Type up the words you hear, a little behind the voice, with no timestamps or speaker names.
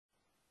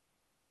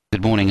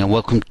Good morning and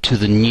welcome to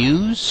the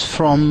news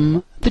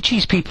from the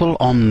Cheese People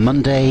on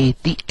Monday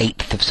the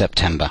 8th of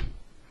September.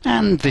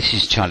 And this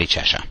is Charlie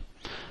Cheshire.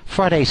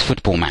 Friday's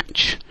football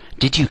match.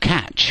 Did you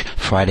catch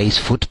Friday's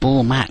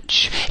football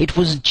match? It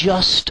was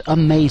just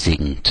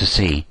amazing to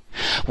see.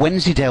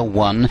 Wensleydale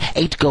won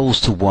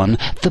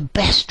 8-1, the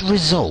best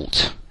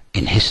result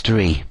in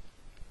history.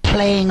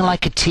 Playing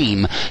like a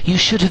team, you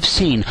should have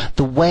seen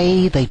the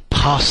way they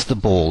passed the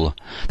ball.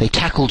 They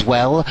tackled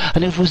well,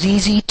 and it was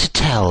easy to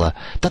tell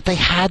that they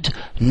had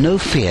no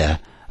fear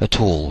at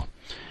all.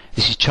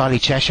 This is Charlie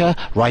Cheshire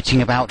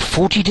writing about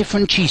 40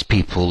 different cheese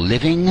people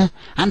living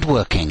and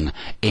working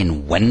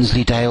in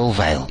Wensleydale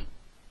Vale.